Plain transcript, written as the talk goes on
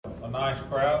nice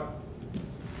crowd,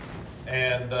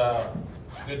 and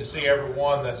good to see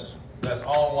everyone that's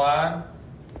online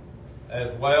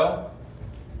as well.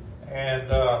 And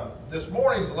this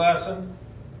morning's lesson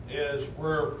is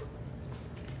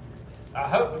I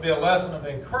hope to be a lesson of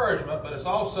encouragement, but it's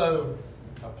also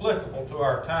applicable to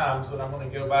our times. But I'm going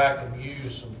to go back and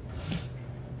use some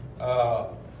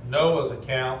Noah's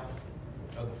account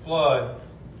of the flood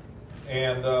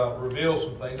and reveal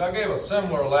some things. I gave a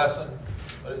similar lesson,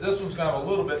 but this one's going to have a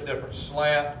little bit different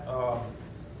slant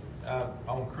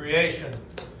on creation.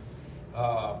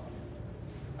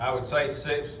 I would say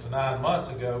 6 to 9 months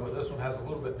ago, but this one has a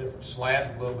little bit different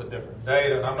slant, a little bit different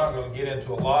data, and I'm not going to get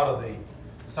into a lot of the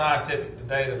scientific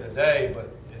data today,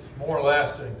 but it's more or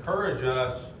less to encourage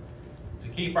us to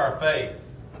keep our faith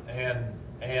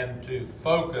and to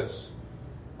focus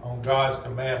on God's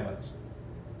commandments.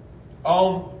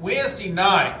 On Wednesday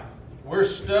night, we're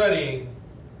studying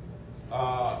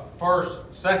 2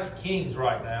 Kings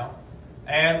right now,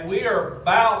 and we are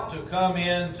about to come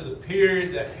into the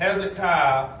period that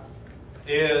Hezekiah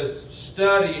is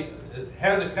studying.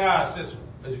 Hezekiah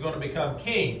is going to become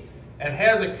king, and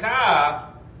Hezekiah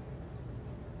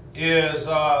is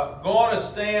going to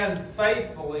stand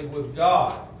faithfully with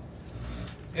God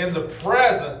in the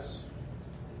presence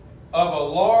of a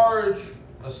large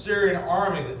Assyrian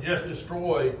army that just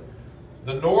destroyed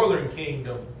the northern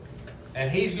kingdom. And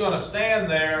he's going to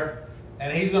stand there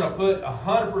and he's going to put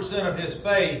 100% of his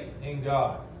faith in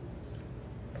God.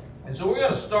 And so we're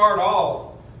going to start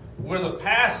off with a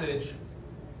passage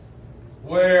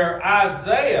where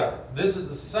Isaiah, this is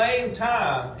the same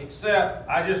time, except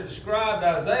I just described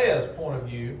Isaiah's point of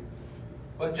view,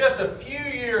 but just a few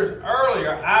years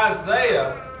earlier,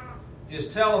 Isaiah is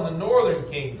telling the northern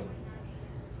kingdom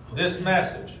this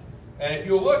message. And if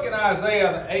you'll look in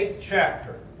Isaiah, the 8th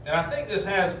chapter, and I think this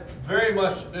has very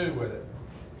much to do with it.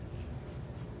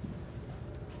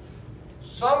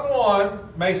 Someone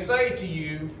may say to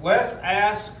you, let's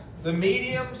ask the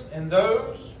mediums and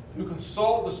those who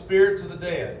consult the spirits of the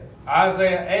dead.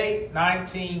 Isaiah 8,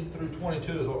 19 through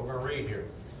 22 is what we're going to read here.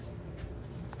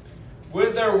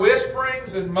 With their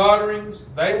whisperings and mutterings,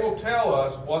 they will tell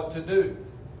us what to do.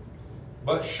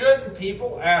 But shouldn't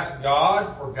people ask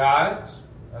God for guidance?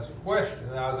 That's a question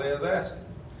that Isaiah is asking.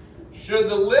 Should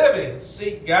the living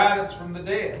seek guidance from the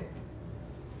dead?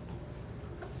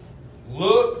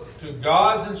 Look to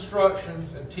God's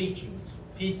instructions and teachings.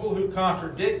 People who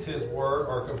contradict His word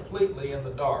are completely in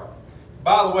the dark.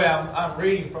 By the way, I'm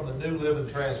reading from the New Living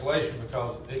Translation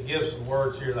because it gives some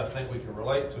words here that I think we can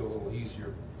relate to a little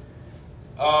easier.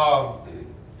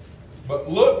 But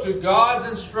look to God's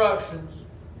instructions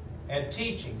and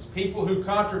teachings. People who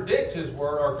contradict His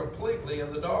word are completely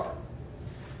in the dark.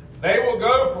 They will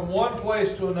go from one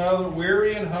place to another,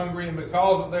 weary and hungry, and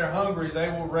because of their hungry, they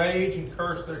will rage and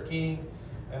curse their king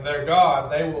and their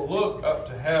God. They will look up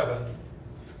to heaven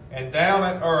and down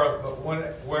at earth, but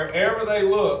wherever they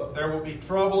look, there will be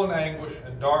trouble and anguish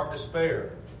and dark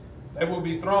despair. They will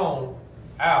be thrown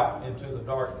out into the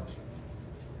darkness.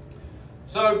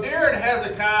 So during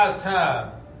Hezekiah's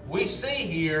time, we see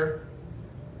here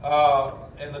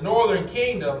in the northern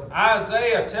kingdom,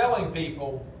 Isaiah telling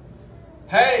people,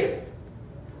 hey,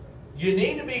 you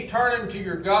need to be turning to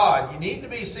your God. You need to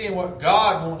be seeing what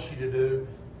God wants you to do,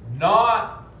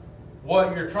 not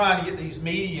what you're trying to get these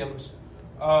mediums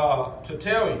to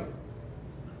tell you.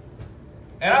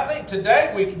 And I think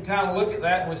today we can kind of look at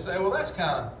that and we say, well, that's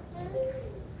kind of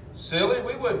silly.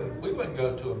 We wouldn't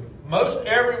go to them. Most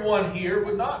everyone here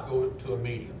would not go to a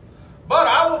medium. But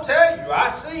I will tell you, I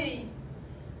see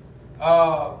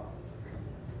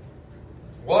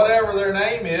whatever their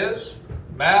name is,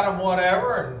 Madam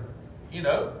whatever,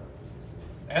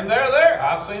 and they're there.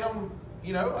 I've seen them,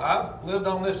 I've lived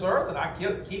on this earth and I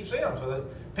keep seeing them. So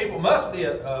that people must be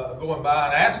going by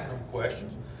and asking them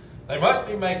questions. They must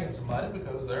be making some money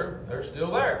because they're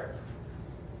still there.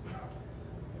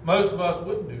 Most of us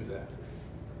wouldn't do that.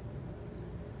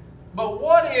 But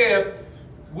what if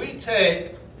we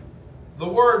take the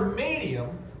word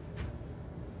medium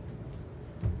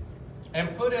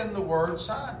and put in the word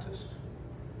scientist?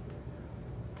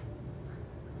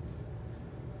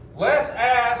 Let's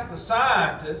ask the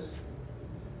scientists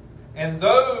and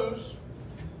those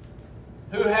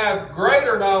who have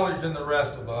greater knowledge than the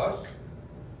rest of us.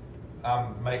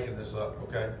 I'm making this up,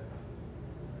 okay?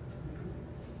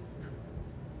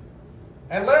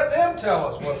 And let them tell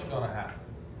us what's going to happen.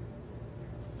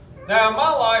 Now, in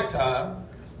my lifetime,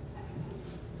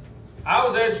 I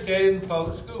was educated in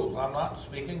public schools. I'm not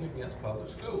speaking against public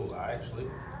schools. I actually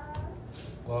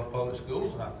love public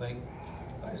schools, and I think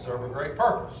they serve a great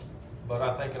purpose. But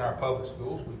I think in our public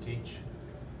schools we teach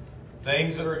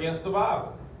things that are against the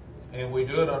Bible. And we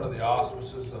do it under the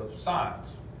auspices of science.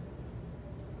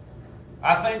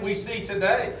 I think we see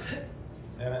today,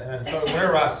 and so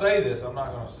whenever I say this, I'm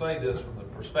not going to say this from the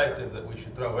perspective that we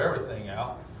should throw everything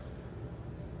out.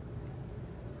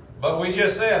 But we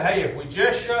just said, hey, if we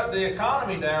just shut the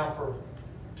economy down for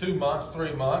 2 months,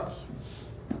 3 months,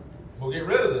 we'll get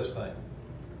rid of this thing.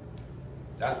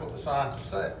 That's what the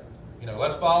scientists say.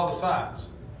 Let's follow the science.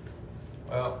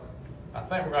 Well, I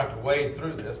think we're going to have to wade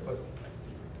through this, but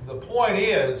the point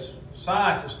is,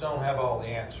 scientists don't have all the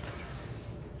answers.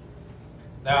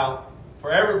 Now,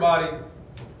 for everybody,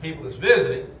 people that's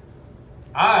visiting,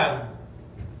 I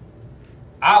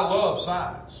love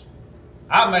science.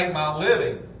 I make my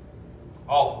living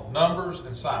off of numbers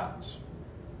and science.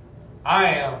 I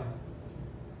am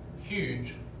a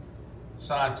huge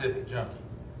scientific junkie.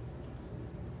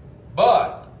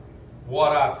 But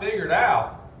what I figured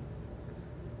out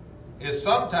is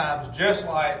sometimes, just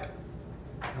like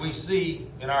we see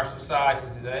in our society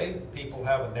today, people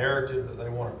have a narrative that they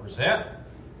want to present,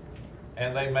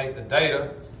 and they make the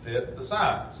data fit the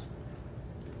science.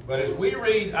 But as we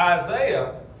read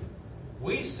Isaiah,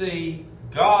 we see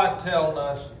God telling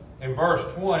us in verse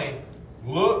 20,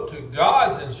 look to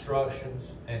God's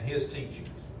instructions and His teachings.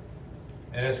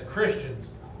 And as Christians,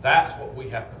 that's what we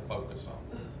have to focus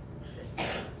on.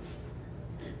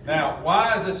 Now,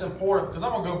 why is this important? Because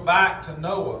I'm going to go back to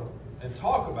Noah and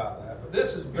talk about that. But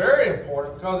this is very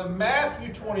important because in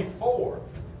Matthew 24,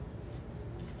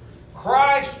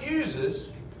 Christ uses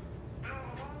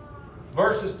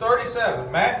verses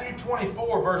 37. Matthew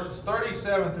 24, verses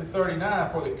 37 through 39.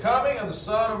 For the coming of the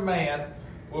Son of Man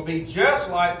will be just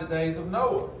like the days of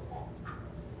Noah.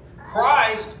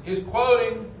 Christ is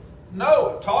quoting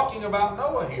Noah, talking about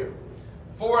Noah here.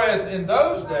 For as in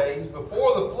those days,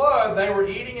 before the flood, they were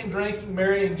eating and drinking,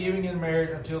 marrying and giving in marriage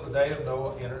until the day of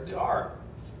Noah entered the ark.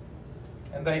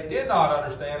 And they did not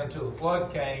understand until the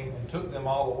flood came and took them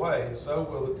all away. And so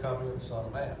will the coming of the Son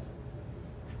of Man.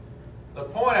 The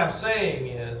point I'm saying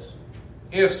is,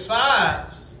 if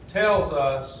science tells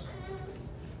us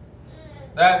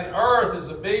that the earth is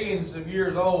billions of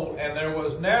years old and there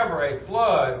was never a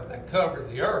flood that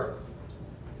covered the earth,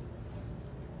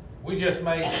 we just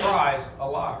made Christ a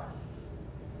liar.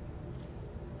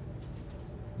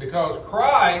 Because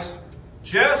Christ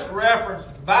just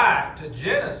referenced back to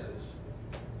Genesis,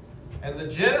 and the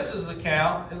Genesis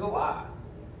account is a lie.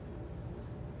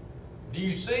 Do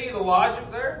you see the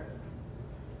logic there?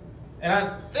 And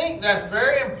I think that's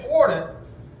very important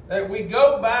that we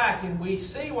go back and we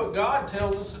see what God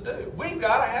tells us to do. We've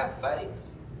got to have faith.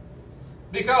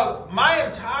 Because my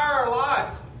entire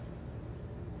life,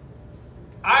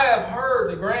 I have heard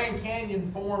the Grand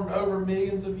Canyon formed over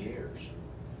millions of years.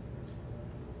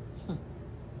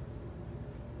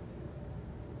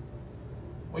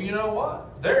 Well, you know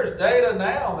what? There's data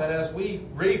now that as we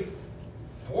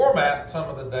reformat some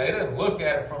of the data and look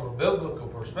at it from a biblical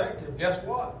perspective, guess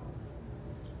what?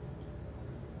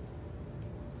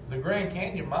 The Grand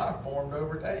Canyon might have formed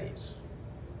over days.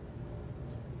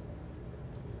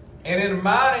 And in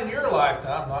mine and your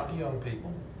lifetime, not the young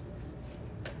people,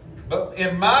 but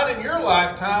in mine and your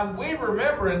lifetime, we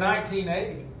remember in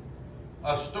 1980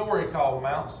 a story called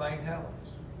Mount St. Helens.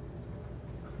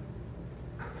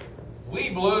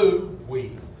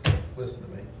 Listen to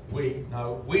me,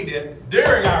 we did,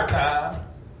 during our time,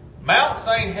 Mount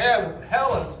St.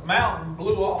 Helens mountain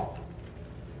blew off.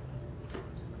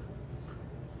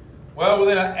 Well,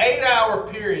 within an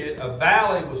 8-hour period, a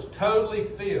valley was totally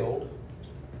filled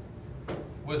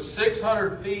with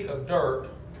 600 feet of dirt.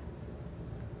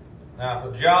 Now,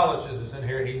 if a geologist is in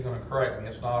here, he's going to correct me.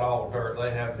 It's not all dirt.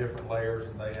 They have different layers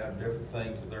and they have different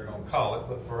things that they're going to call it.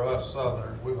 But for us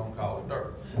Southerners, we're going to call it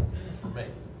dirt. For me.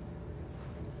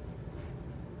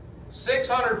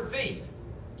 600 feet.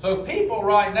 So people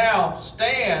right now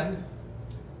stand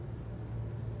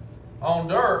on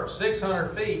dirt 600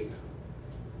 feet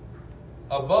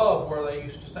above where they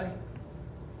used to stand.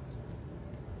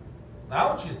 Now, I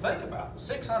want you to think about it.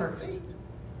 600 feet.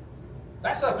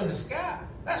 That's up in the sky.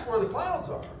 That's where the clouds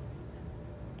are.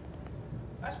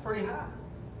 That's pretty high.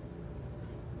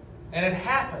 And it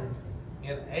happened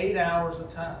in 8 hours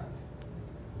of time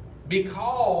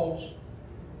because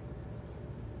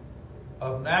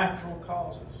of natural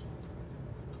causes.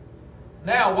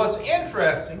 Now, what's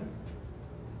interesting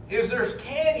is there's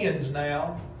canyons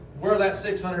now where that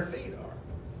 600 feet are.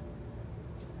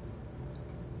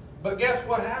 But guess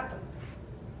what happened?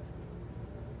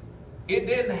 It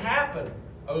didn't happen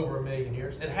over 1 million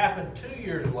years. It happened 2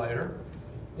 years later,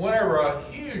 whenever a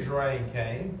huge rain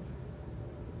came,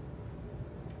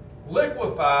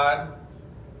 liquefied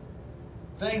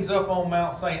things up on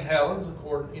Mount St. Helens,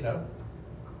 according,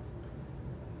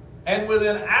 and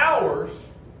within hours,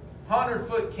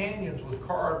 100-foot canyons was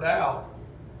carved out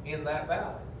in that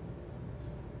valley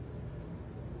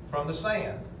from the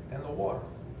sand and the water.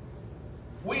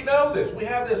 We know this. We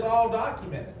have this all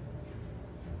documented.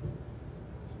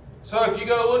 So if you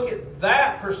go look at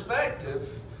that perspective,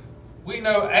 we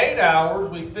know 8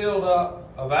 hours we filled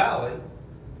up a valley,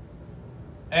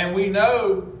 and we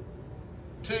know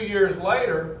 2 years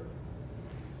later,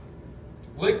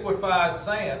 liquefied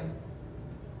sand,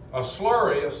 a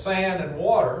slurry of sand and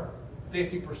water,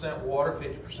 50% water,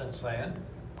 50% sand.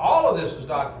 All of this is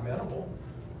documentable.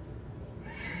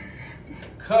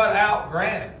 Cut out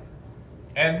granite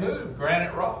and moved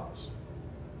granite rocks.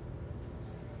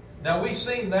 Now, we've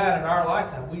seen that in our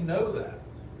lifetime. We know that.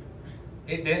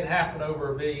 It didn't happen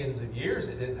over billions of years.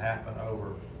 It didn't happen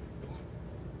over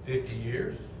 50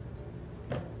 years.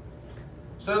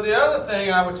 So the other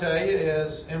thing I would tell you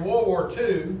is, in World War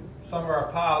II, some of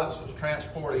our pilots was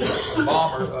transporting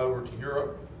bombers over to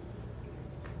Europe.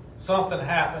 Something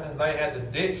happened and they had to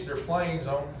ditch their planes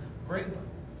on Greenland.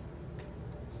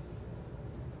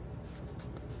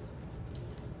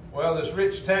 Well, this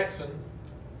rich Texan,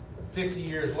 50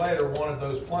 years later, wanted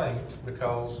those planes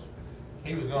because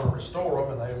he was going to restore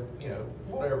them, and they,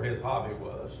 whatever his hobby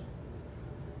was.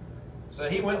 So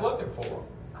he went looking for them.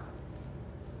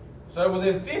 So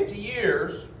within 50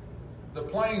 years, the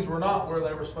planes were not where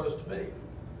they were supposed to be,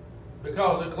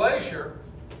 because the glacier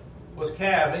was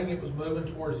calving. It was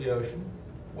moving towards the ocean.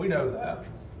 We know that.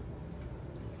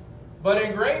 But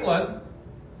in Greenland,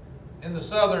 in the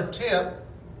southern tip,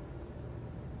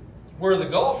 where the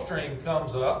Gulf Stream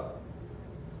comes up,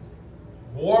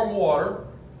 warm water,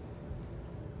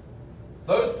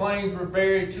 those planes were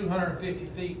buried 250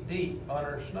 feet deep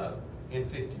under snow in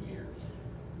 50 years.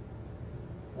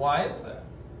 Why is that?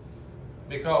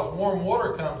 Because warm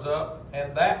water comes up,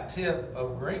 and that tip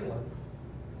of Greenland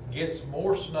gets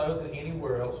more snow than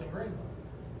anywhere else in Greenland.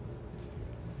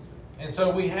 And so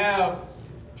we have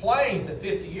planes that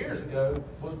 50 years ago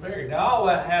was buried. Now, all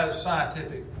that has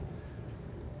scientific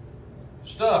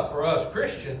stuff for us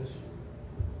Christians,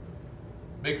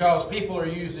 because people are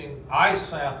using ice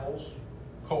samples,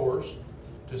 cores,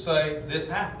 to say this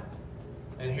happened,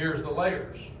 and here's the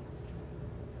layers.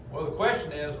 Well, the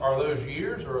question is, are those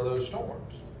years or are those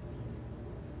storms?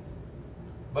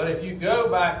 But if you go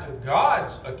back to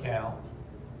God's account,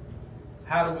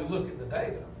 how do we look at the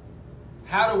data?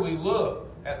 How do we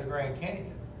look at the Grand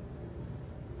Canyon?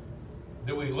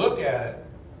 Do we look at it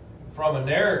from a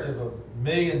narrative of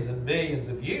millions and billions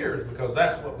of years, because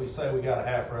that's what we say we got to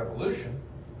have for evolution?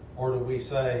 Or do we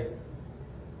say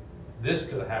this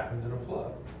could have happened in a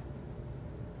flood?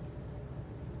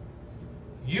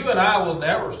 You and I will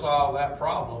never solve that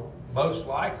problem, most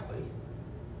likely,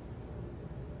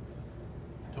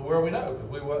 to where we know,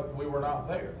 because we were not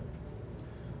there.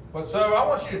 But so I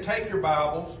want you to take your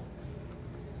Bibles,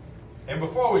 and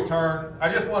before we turn, I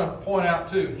just want to point out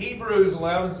too, Hebrews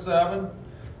 11:7,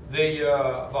 the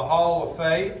Hall of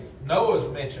Faith, Noah's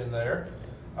mentioned there.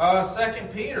 2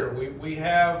 Peter, we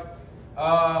have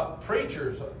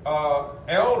preachers,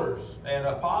 elders, and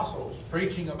apostles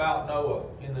preaching about Noah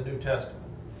in the New Testament.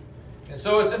 And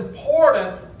so it's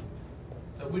important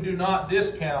that we do not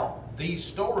discount these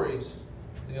stories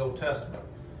in the Old Testament.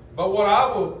 But what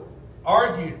I will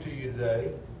argue to you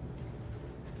today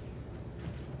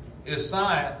is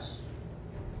science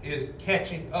is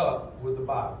catching up with the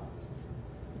Bible.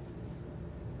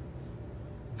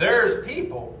 There's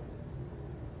people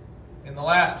in the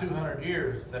last 200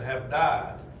 years that have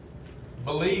died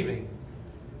believing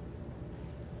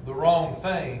the wrong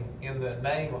thing in the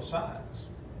name of science.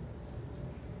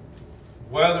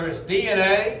 Whether it's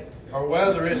DNA or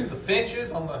whether it's the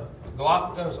finches on the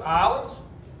Galapagos Islands,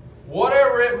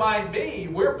 whatever it might be,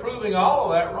 we're proving all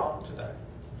of that wrong today.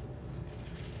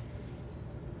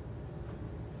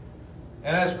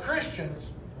 And as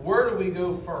Christians, where do we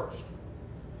go first?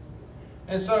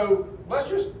 And so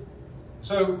let's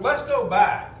go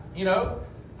back.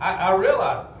 I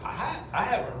realize I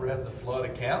haven't read the flood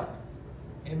account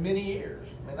in many years.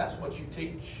 I mean, that's what you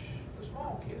teach the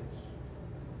small kids.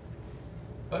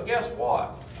 But guess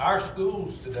what? Our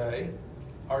schools today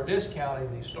are discounting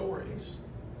these stories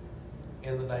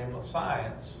in the name of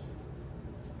science.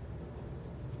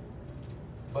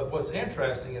 But what's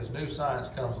interesting is new science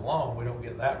comes along, we don't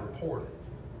get that reported.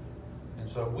 And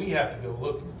so we have to go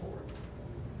looking for it.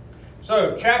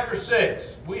 So, chapter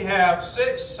 6, we have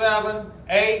 6, 7,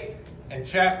 8, and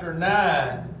chapter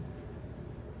 9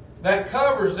 that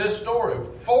covers this story.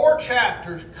 4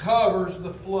 chapters covers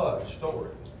the flood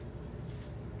story.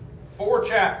 4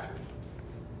 chapters.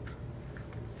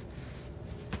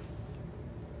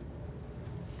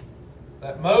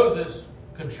 that Moses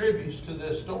contributes to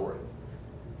this story.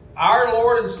 Our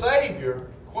Lord and Savior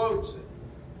quotes it.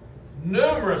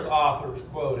 Numerous authors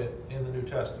quote it in the New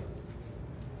Testament.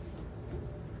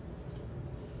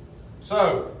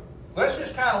 So, let's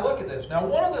just kind of look at this. Now,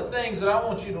 one of the things that I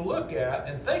want you to look at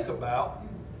and think about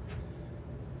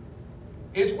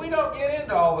is we don't get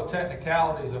into all the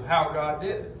technicalities of how God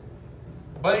did it.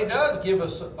 But He does give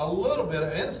us a little bit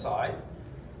of insight.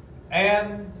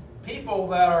 And people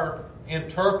that are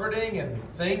interpreting and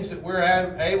things that we're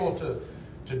able to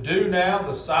do now,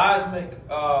 the seismic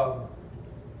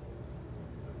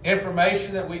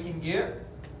information that we can get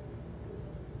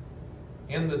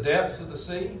in the depths of the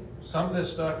sea, some of this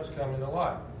stuff is coming to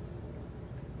light.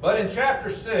 But in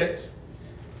chapter 6,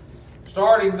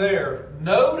 starting there,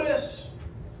 notice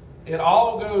it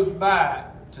all goes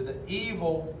back to the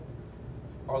evil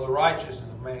or the righteousness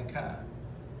of mankind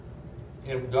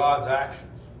in God's actions.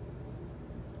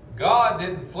 God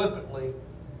didn't flippantly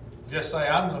just say,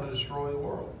 I'm going to destroy the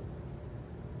world.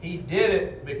 He did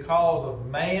it because of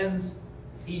man's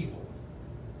evil,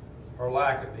 or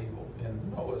lack of evil,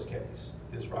 in Noah's case,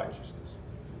 his righteousness.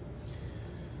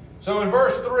 So in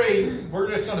verse 3, we're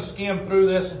just going to skim through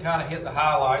this and kind of hit the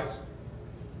highlights.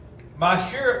 My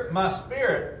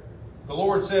spirit, the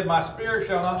Lord said, my spirit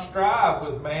shall not strive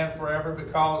with man forever,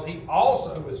 because he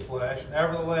also is flesh.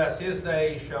 Nevertheless, his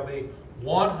days shall be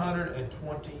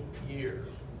 120 years.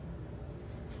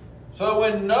 So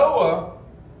when Noah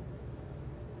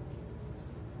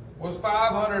was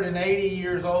 580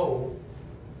 years old,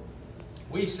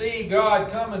 we see God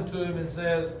coming to him and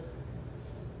says,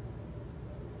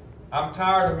 I'm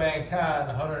tired of mankind,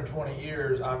 120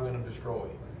 years, I'm going to destroy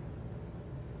you.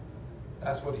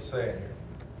 That's what he's saying here.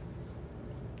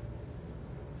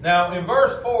 Now, in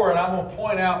verse 4, and I'm going to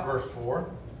point out verse 4,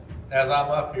 as I'm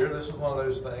up here, this is one of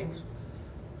those things.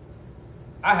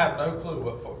 I have no clue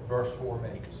what verse 4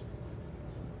 means.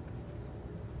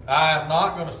 I am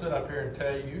not going to sit up here and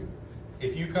tell you.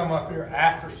 If you come up here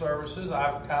after services,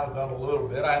 I've kind of done a little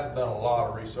bit. I haven't done a lot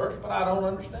of research, but I don't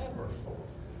understand verse 4.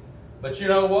 But you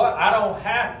know what? I don't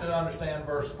have to understand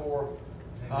verse 4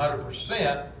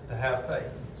 100% to have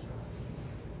faith.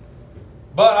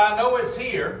 But I know it's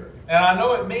here, and I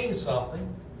know it means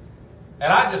something,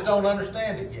 and I just don't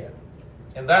understand it yet.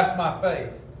 And that's my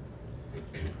faith.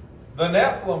 The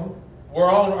Nephilim were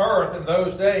on earth in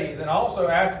those days, and also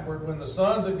afterward, when the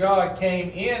sons of God came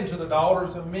in to the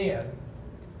daughters of men,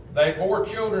 they bore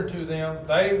children to them.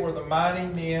 They were the mighty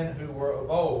men who were of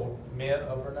old, men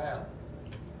of renown.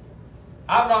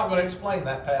 I'm not going to explain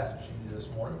that passage to you this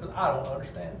morning because I don't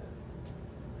understand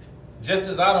it. Just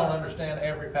as I don't understand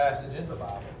every passage in the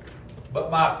Bible. But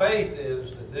my faith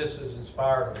is that this is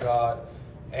inspired of God,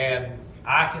 and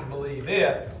I can believe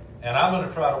it, and I'm going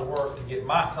to try to work to get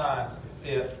my science to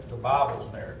fit the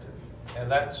Bible's narrative. And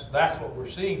that's what we're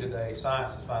seeing today.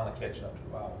 Science is finally catching up to the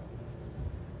Bible.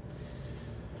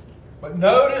 But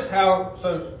notice how,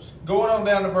 so going on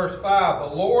down to verse 5,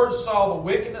 the Lord saw the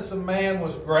wickedness of man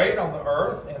was great on the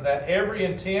earth, and that every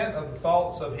intent of the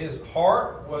thoughts of his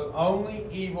heart was only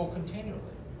evil continually.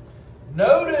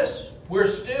 Notice we're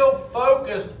still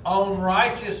focused on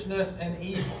righteousness and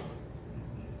evil.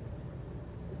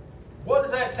 What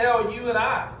does that tell you and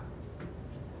I?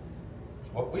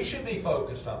 It's what we should be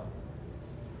focused on.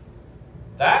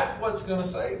 That's what's going to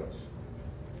save us.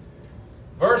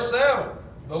 Verse 7.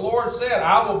 The Lord said,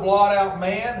 I will blot out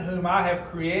man whom I have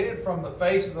created from the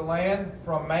face of the land,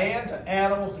 from man to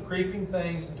animals to creeping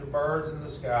things and to birds in the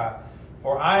sky,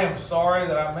 for I am sorry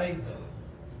that I made them.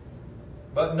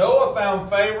 But Noah found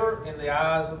favor in the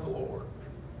eyes of the Lord.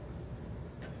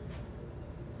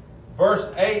 Verse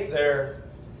 8 there,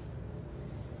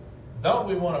 don't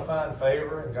we want to find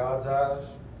favor in God's eyes?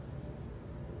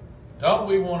 Don't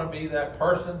we want to be that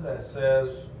person that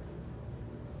says,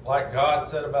 like God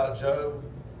said about Job,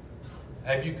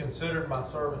 have you considered my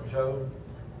servant Job?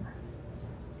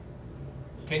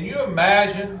 Can you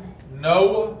imagine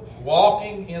Noah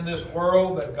walking in this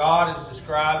world that God is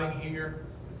describing here?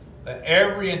 That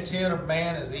every intent of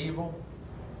man is evil?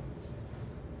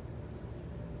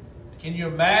 Can you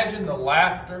imagine the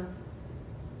laughter,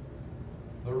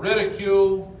 the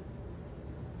ridicule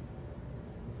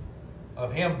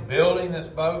of him building this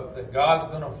boat that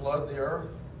God's going to flood the earth?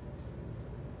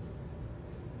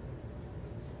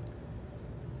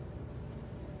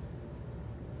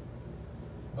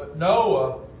 But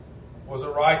Noah was a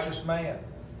righteous man.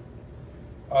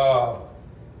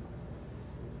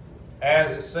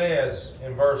 As it says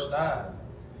in verse 9,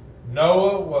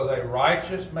 Noah was a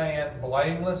righteous man,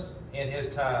 blameless in his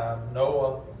time.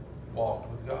 Noah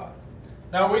walked with God.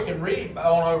 Now we can read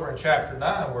on over in chapter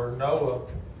 9 where Noah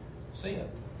sin.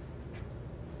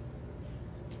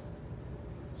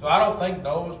 So I don't think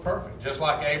Noah was perfect, just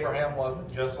like Abraham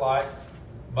wasn't, just like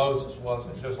Moses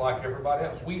wasn't, just like everybody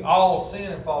else. We all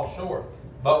sin and fall short.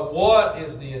 But what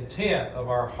is the intent of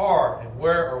our heart, and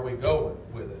where are we going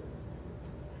with it?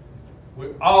 We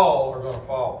all are going to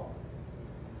fall.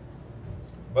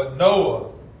 But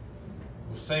Noah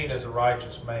was seen as a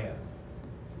righteous man.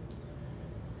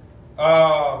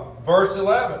 Verse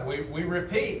 11, we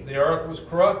repeat, the earth was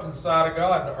corrupt in the sight of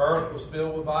God, and the earth was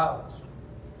filled with violence.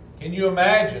 Can you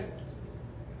imagine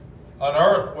an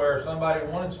earth where somebody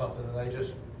wanted something and they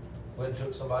just went and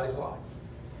took somebody's life?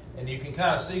 And you can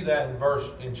kind of see that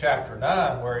in chapter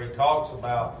 9, where he talks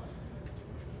about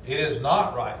it is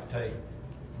not right to take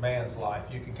man's life.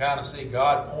 You can kind of see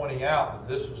God pointing out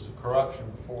that this was the corruption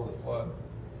before the flood.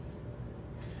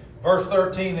 Verse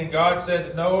 13, then God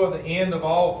said to Noah, the end of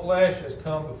all flesh has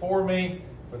come before me,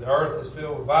 for the earth is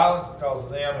filled with violence because of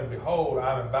them, and behold,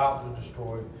 I am about to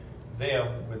destroy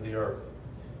them with the earth.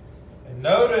 And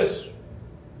notice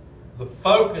the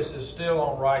focus is still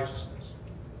on righteousness.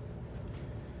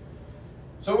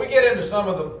 So we get into some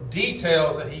of the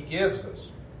details that he gives us.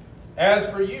 As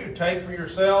for you, take for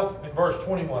yourself, in verse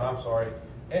 21, I'm sorry.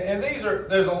 And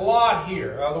there's a lot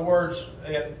here. In other words,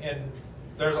 and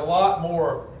there's a lot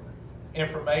more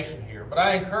information here. But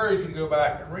I encourage you to go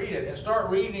back and read it and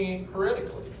start reading it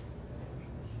critically.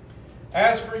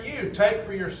 As for you, take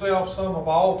for yourself some of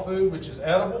all food which is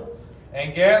edible,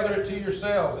 and gather it to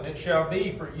yourselves, and it shall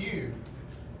be for you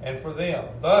and for them.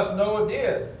 Thus Noah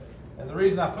did. And the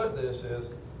reason I put this is,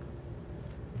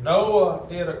 Noah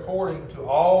did according to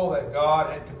all that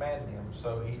God had commanded him,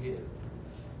 so he did.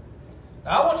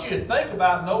 Now I want you to think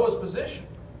about Noah's position.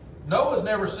 Noah's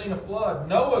never seen a flood.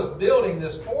 Noah's building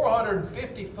this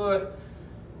 450-foot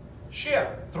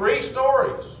ship, 3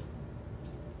 stories,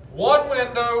 1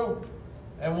 window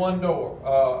and 1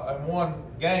 door, and 1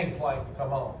 gangplank to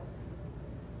come on.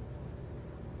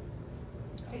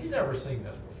 He's never seen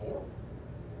this before.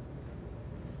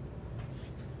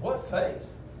 What faith?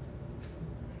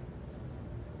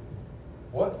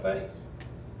 What faith?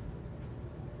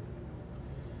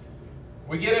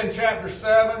 We get in chapter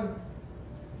 7,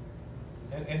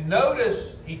 and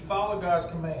notice he followed God's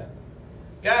command.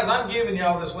 Guys, I'm giving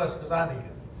y'all this lesson because I need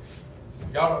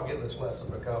it. Y'all don't get this lesson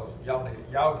because y'all need it.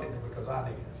 Y'all get it because I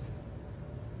need it.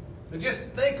 But just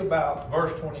think about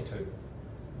verse 22.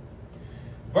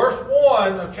 Verse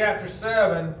 1 of chapter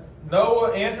 7,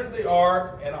 Noah entered the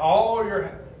ark, and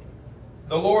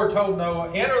the Lord told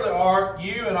Noah, enter the ark,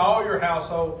 you and all your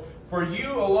household, for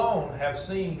you alone have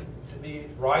seen to be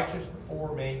righteous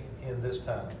before me in this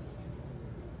time.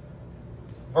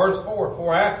 Verse 4,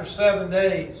 for after 7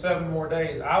 more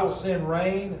days, I will send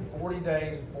rain in 40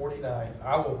 days and 40 nights.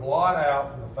 I will blot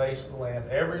out from the face of the land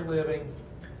every living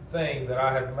thing that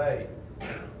I have made.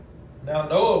 Now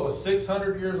Noah was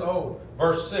 600 years old.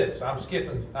 Verse 6, I'm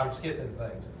skipping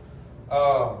things.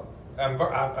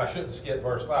 I shouldn't skip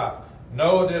verse 5.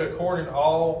 Noah did according to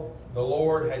all the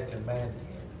Lord had commanded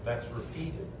him. That's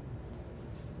repeated.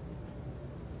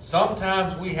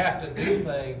 Sometimes we have to do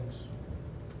things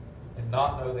and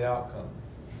not know the outcome.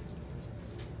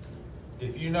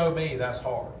 If you know me, that's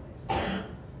hard.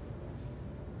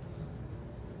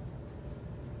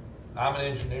 I'm an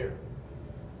engineer.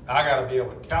 I got to be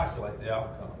able to calculate the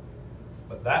outcome.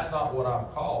 But that's not what I'm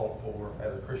called for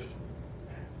as a Christian.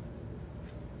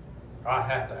 I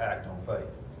have to act on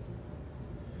faith.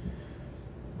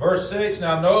 Verse 6,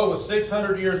 now Noah was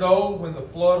 600 years old when the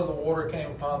flood of the water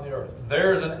came upon the earth.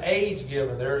 There's an age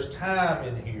given. There's time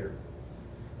in here.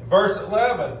 In verse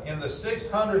 11, in the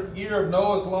 600th year of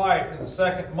Noah's life, in the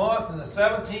 2nd month, in the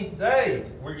 17th day,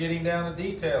 we're getting down to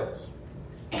details.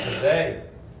 Today.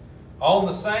 On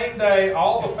the same day,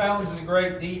 all the fountains of the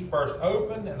great deep burst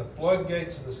open, and the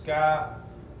floodgates of the sky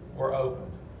were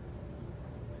opened.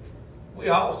 We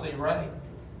all see rain.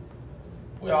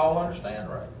 We all understand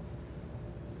rain.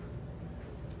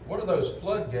 What are those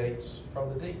floodgates from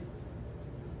the deep?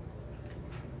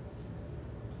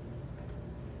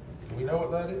 Do we know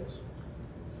what that is?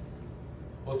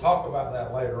 We'll talk about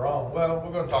that later on. Well,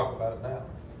 we're going to talk about it now.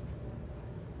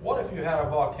 What if you had a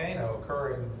volcano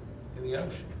occurring in the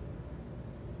ocean?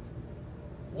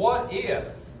 What if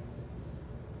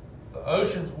the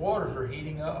ocean's waters are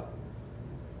heating up?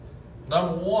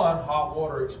 Number one, hot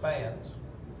water expands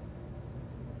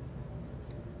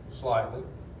slightly,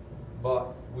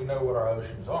 but we know what our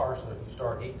oceans are, so if you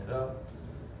start heating it up,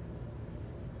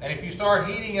 and if you start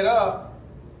heating it up,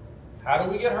 how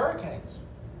do we get hurricanes?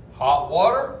 Hot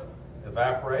water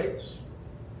evaporates,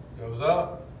 goes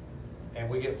up, and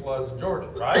we get floods in Georgia,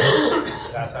 right?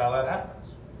 That's how that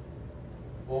happens.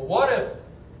 Well, what if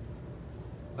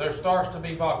there starts to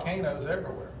be volcanoes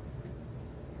everywhere?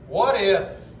 What if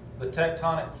the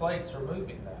tectonic plates are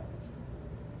moving now?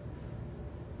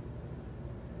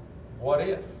 What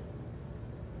if?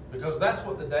 Because that's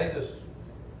what the data's...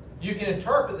 You can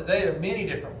interpret the data many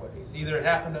different ways. Either it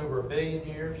happened over 1 billion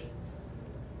years,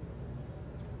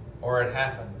 or it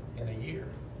happened in a year.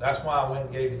 That's why I went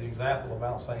and gave you the example of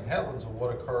Mount St. Helens of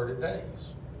what occurred in days.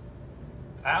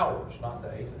 Hours, not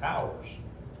days, hours.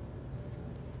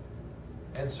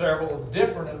 And several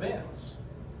different events.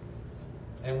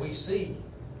 And we see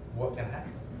what can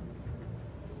happen.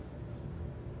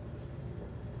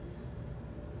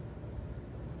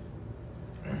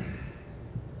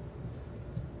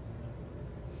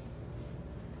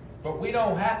 But we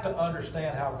don't have to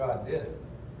understand how God did it.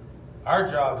 Our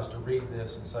job is to read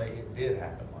this and say it did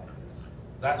happen like this.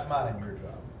 That's mine and your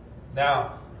job.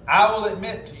 Now, I will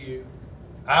admit to you,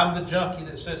 I'm the junkie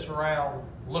that sits around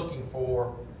looking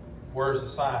for where's the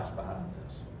science behind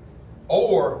this?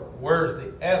 Or where's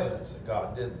the evidence that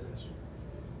God did this?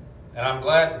 And I'm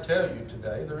glad to tell you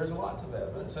today there is lots of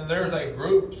evidence. And there's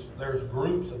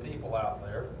groups of people out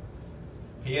there,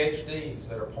 PhDs,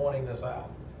 that are pointing this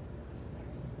out.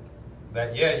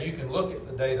 That, yeah, you can look at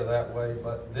the data that way,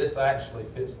 but this actually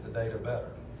fits the data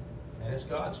better. And it's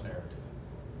God's narrative.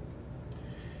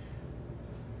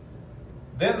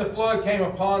 Then the flood came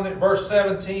upon verse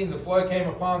 17, the flood came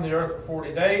upon the earth for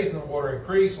 40 days, and the water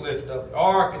increased, lifted up the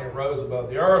ark, and it rose above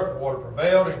the earth. The water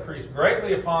prevailed, increased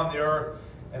greatly upon the earth,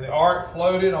 and the ark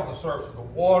floated on the surface of the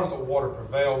water. The water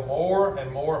prevailed more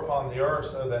and more upon the earth,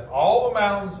 so that all the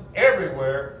mountains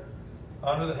everywhere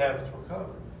under the heavens were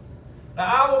covered. Now,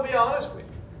 I will be honest with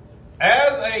you.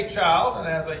 As a child and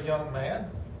as a young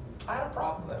man, I had a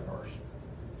problem with that verse.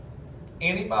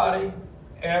 Anybody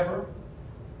ever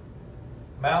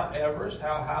Mount Everest,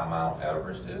 how high Mount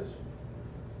Everest is?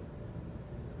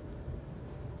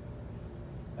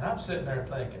 And I'm sitting there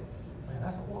thinking, man,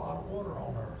 that's a lot of water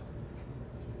on Earth.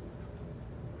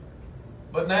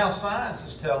 But now science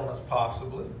is telling us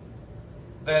possibly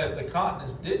that if the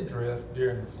continents did drift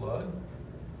during the flood,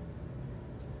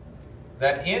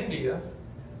 that India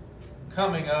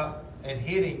coming up and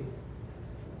hitting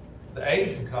the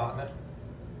Asian continent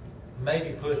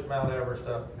maybe pushed Mount Everest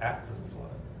up after the flood.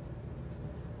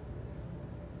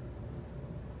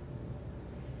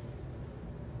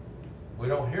 We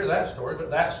don't hear that story,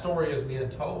 but that story is being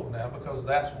told now because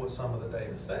that's what some of the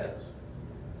data says.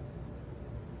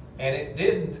 And it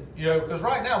didn't, because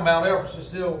right now Mount Everest is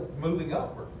still moving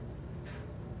upward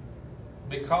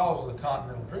because of the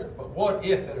continental drift. But what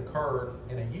if it occurred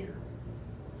in a year?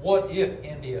 What if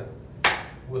India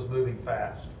was moving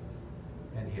fast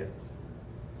and hit?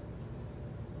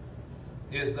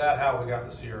 Is that how we got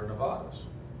the Sierra Nevadas?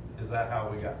 Is that how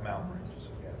we got mountain ranges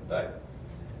that we have today?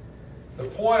 The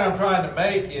point I'm trying to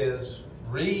make is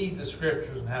read the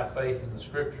Scriptures and have faith in the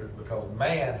Scriptures because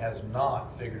man has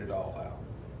not figured it all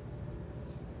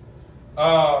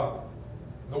out.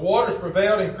 The waters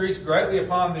prevailed, increased greatly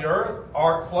upon the earth.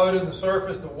 Ark floated on the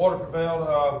surface. The water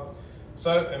prevailed.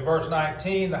 So in verse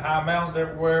 19, the high mountains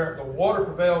everywhere. The water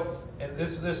prevailed, and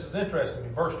this is interesting.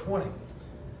 In verse 20,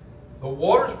 the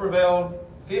waters prevailed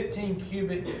 15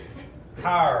 cubit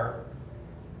higher,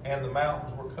 and the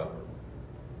mountains were covered.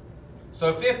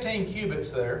 So 15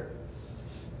 cubits there,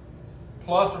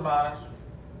 plus or minus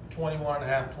 21 and a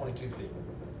half, 22 feet.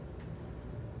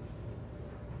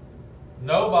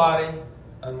 Nobody,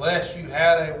 unless you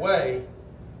had a way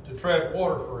to tread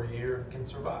water for a year, can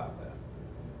survive that.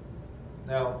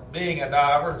 Now, being a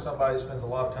diver and somebody who spends a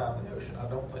lot of time in the ocean, I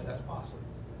don't think that's possible.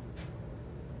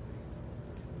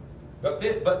 But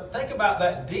think about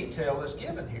that detail that's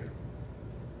given here.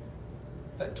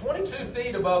 At 22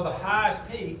 feet above the highest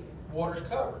peak, water's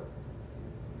covered.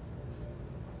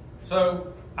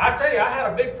 So, I tell you, I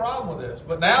had a big problem with this.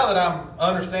 But now that I'm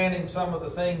understanding some of the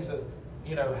things that,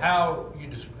 how we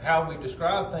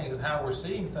describe things and how we're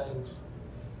seeing things,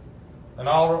 an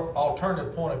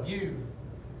alternative point of view,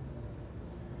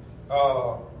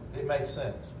 it makes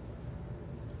sense.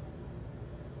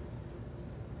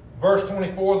 Verse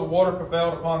 24, the water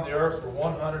prevailed upon the earth for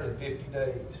 150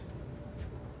 days.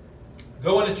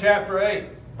 Go into chapter 8,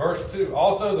 verse 2.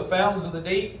 Also the fountains of the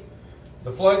deep,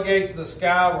 the floodgates of the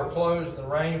sky were closed, and the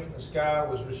rain from the sky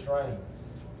was restrained.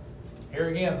 Here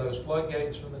again, those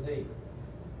floodgates from the deep.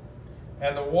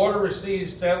 And the water receded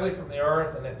steadily from the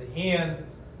earth, and at the end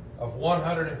of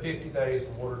 150 days,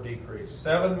 the water decreased.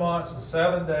 7 months and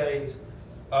 7 days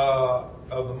of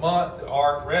the month, the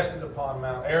ark rested upon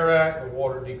Mount Ararat. The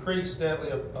water decreased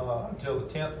steadily until the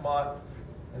 10th month.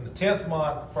 In the 10th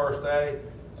month, the first day,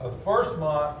 of the first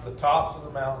month, the tops of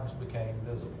the mountains became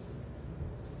visible.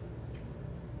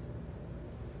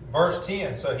 Verse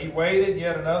 10, so he waited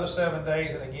yet another 7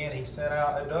 days, and again he sent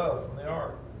out a dove from the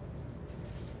ark.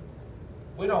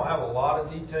 We don't have a lot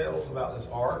of details about this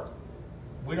ark.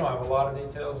 We don't have a lot of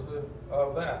details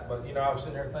of that. But, I was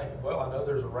sitting there thinking, well, I know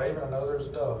there's a raven, I know there's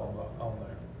a dove on there.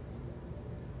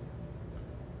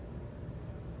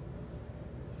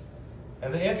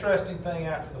 And the interesting thing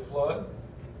after the flood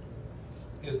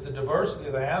is the diversity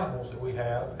of the animals that we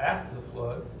have after the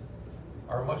flood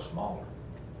are much smaller.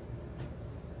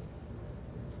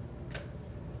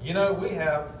 We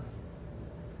have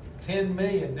 10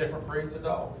 million different breeds of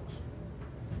dogs.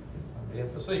 I'm being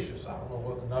facetious. I don't know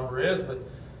what the number is, but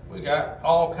we got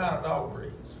all kind of dog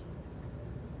breeds.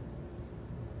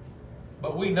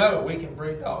 But we know we can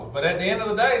breed dogs. But at the end of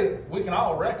the day, we can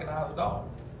all recognize a dog.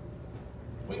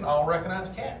 We can all recognize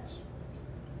cats.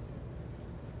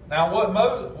 Now, what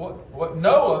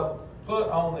Noah put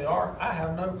on the ark, I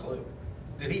have no clue.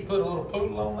 Did he put a little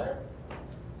poodle on there?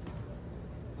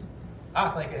 I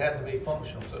think it had to be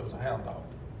functional, so it was a hound dog.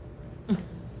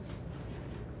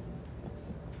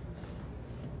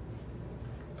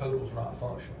 Poodles are not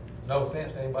functional. No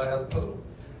offense to anybody that has a poodle.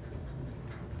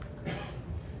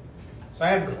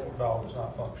 Sandra's dog is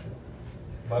not functional,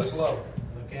 but it's lovely.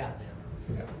 Look out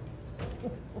now. Yeah.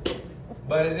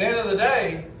 But at the end of the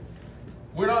day,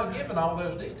 we're not given all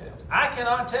those details. I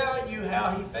cannot tell you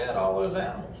how he fed all those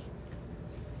animals.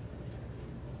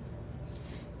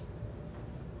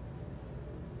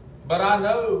 But I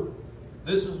know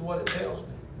this is what it tells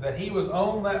me, that he was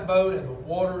on that boat and the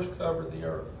waters covered the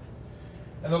earth.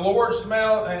 And the Lord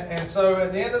smelled, and so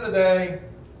at the end of the day,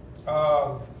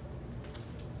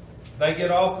 they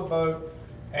get off the boat,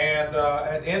 and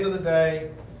at the end of the day,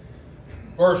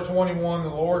 verse 21, the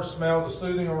Lord smelled the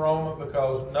soothing aroma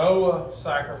because Noah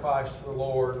sacrificed to the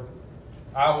Lord.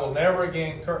 I will never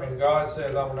again, and God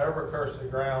says, I will never curse the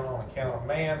ground on account of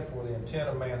man, for the intent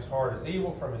of man's heart is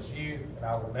evil from his youth, and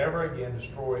I will never again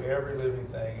destroy every living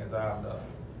thing as I have done.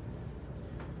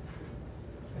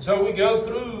 And so we go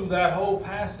through that whole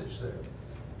passage there.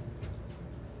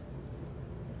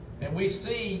 And we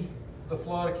see the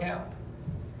flood account.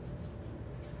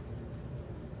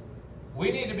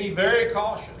 We need to be very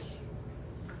cautious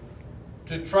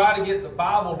to try to get the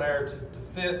Bible narrative to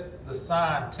fit the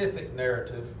scientific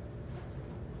narrative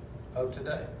of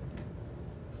today.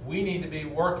 We need to be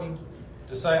working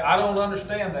to say, I don't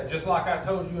understand that, just like I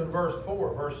told you in verse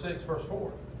 4, verse 6, verse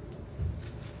 4.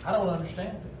 I don't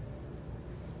understand it.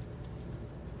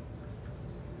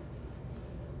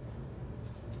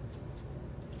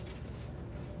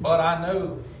 But I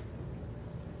know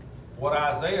what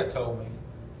Isaiah told me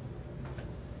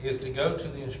is to go to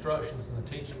the instructions and the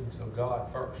teachings of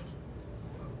God first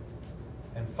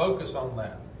and focus on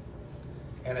that.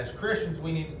 And as Christians,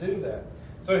 we need to do that.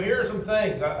 So here's some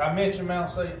things. I mentioned Mount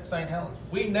St. Helens.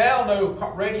 We now know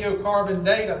radiocarbon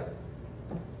data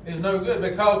is no good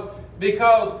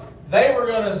because they were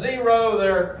going to zero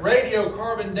their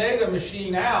radiocarbon data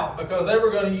machine out because they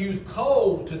were going to use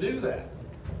coal to do that.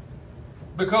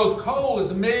 Because coal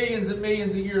is millions and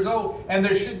millions of years old, and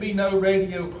there should be no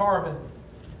radiocarbon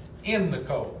in the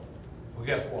coal. Well,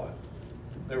 guess what?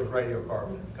 There was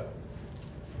radiocarbon in the coal.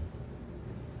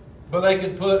 But they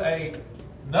could put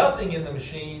nothing in the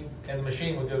machine, and the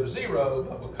machine would go to zero,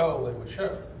 but with coal it would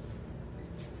show.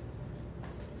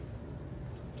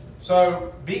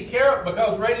 So be careful,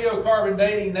 because radiocarbon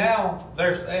dating now,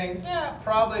 they're saying,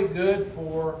 probably good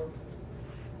for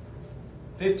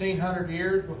 1,500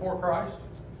 years before Christ.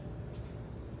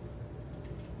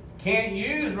 Can't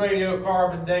use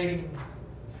radiocarbon dating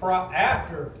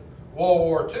after World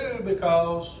War II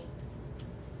because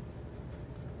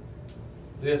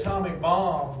the atomic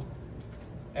bomb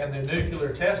and the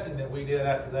nuclear testing that we did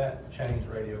after that changed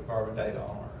radiocarbon data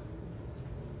on Earth.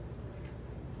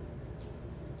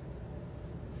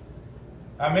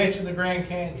 I mentioned the Grand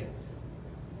Canyon.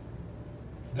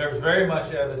 There's very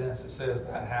much evidence that says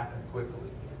that happened quickly.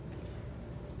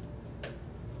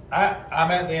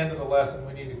 I'm at the end of the lesson.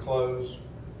 We need to close.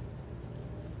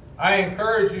 I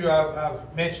encourage you,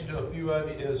 I've mentioned to a few of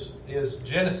you, is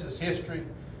Genesis history.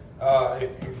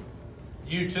 If you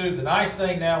YouTube, the nice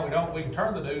thing now, we can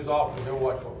turn the news off and go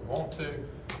watch what we want to.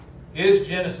 Is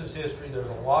Genesis history. There's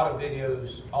a lot of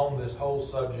videos on this whole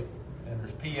subject, and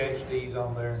there's PhDs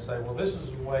on there and say, well, this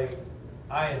is the way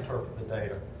I interpret the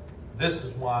data. This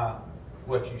is why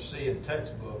what you see in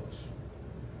textbooks,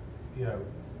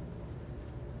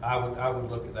 I would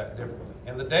look at that differently.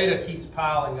 And the data keeps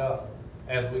piling up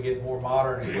as we get more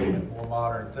modern equipment, more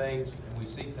modern things, and we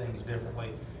see things differently.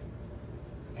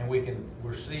 And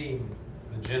we're seeing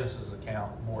the Genesis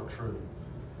account more true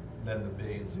than the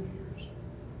billions of years.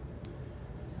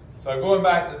 So going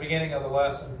back to the beginning of the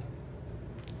lesson,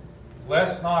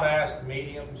 let's not ask the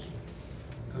mediums,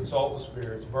 consult the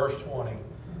spirits. Verse 20,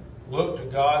 look to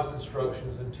God's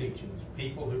instructions and teachings.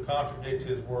 People who contradict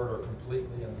His word are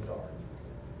completely in the dark.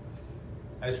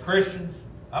 As Christians,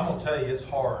 I'm going to tell you it's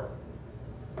hard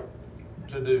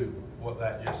to do what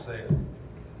that just said.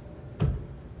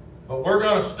 But we're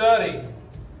going to study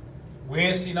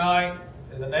Wednesday night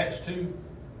and the next two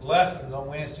lessons on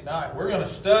Wednesday night. We're going to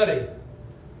study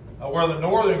where the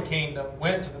northern kingdom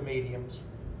went to the mediums.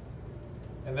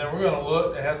 And then we're going to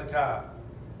look to Hezekiah.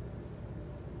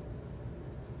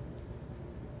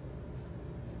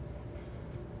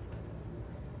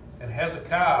 And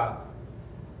Hezekiah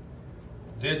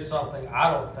did something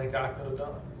I don't think I could have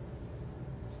done.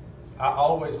 I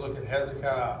always look at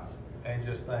Hezekiah and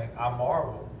just think, I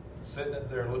marvel sitting up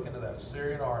there looking at that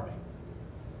Assyrian army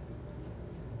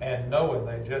and knowing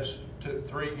they just took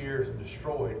 3 years and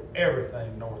destroyed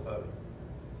everything north of him.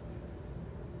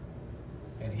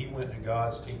 And he went to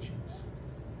God's teachings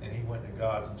and he went to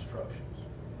God's instructions.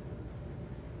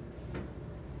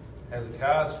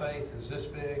 Hezekiah's faith is this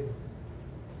big.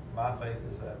 My faith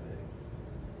is that big.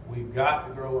 We've got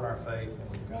to grow in our faith and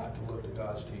we've got to look to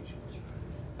God's teachings.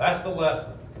 That's the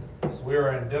lesson.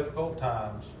 We're in difficult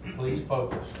times. Please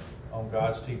focus on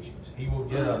God's teachings. He will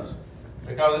get us.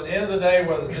 Because at the end of the day,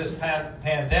 whether it's this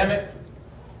pandemic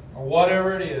or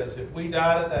whatever it is, if we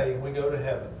die today and we go to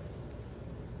heaven,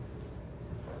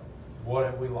 what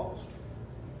have we lost?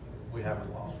 We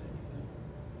haven't lost anything.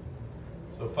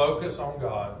 So focus on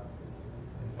God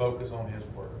and focus on His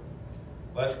Word.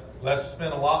 Let's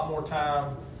spend a lot more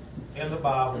time in the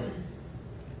Bible,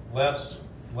 less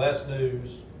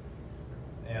news,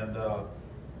 and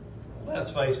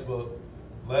less Facebook,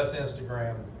 less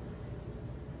Instagram,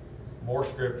 more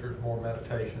scriptures, more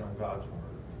meditation on God's Word.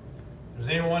 If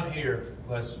there's anyone here,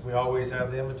 we always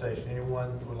have the invitation.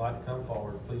 Anyone who would like to come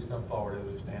forward, please come forward as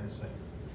we stand and sing.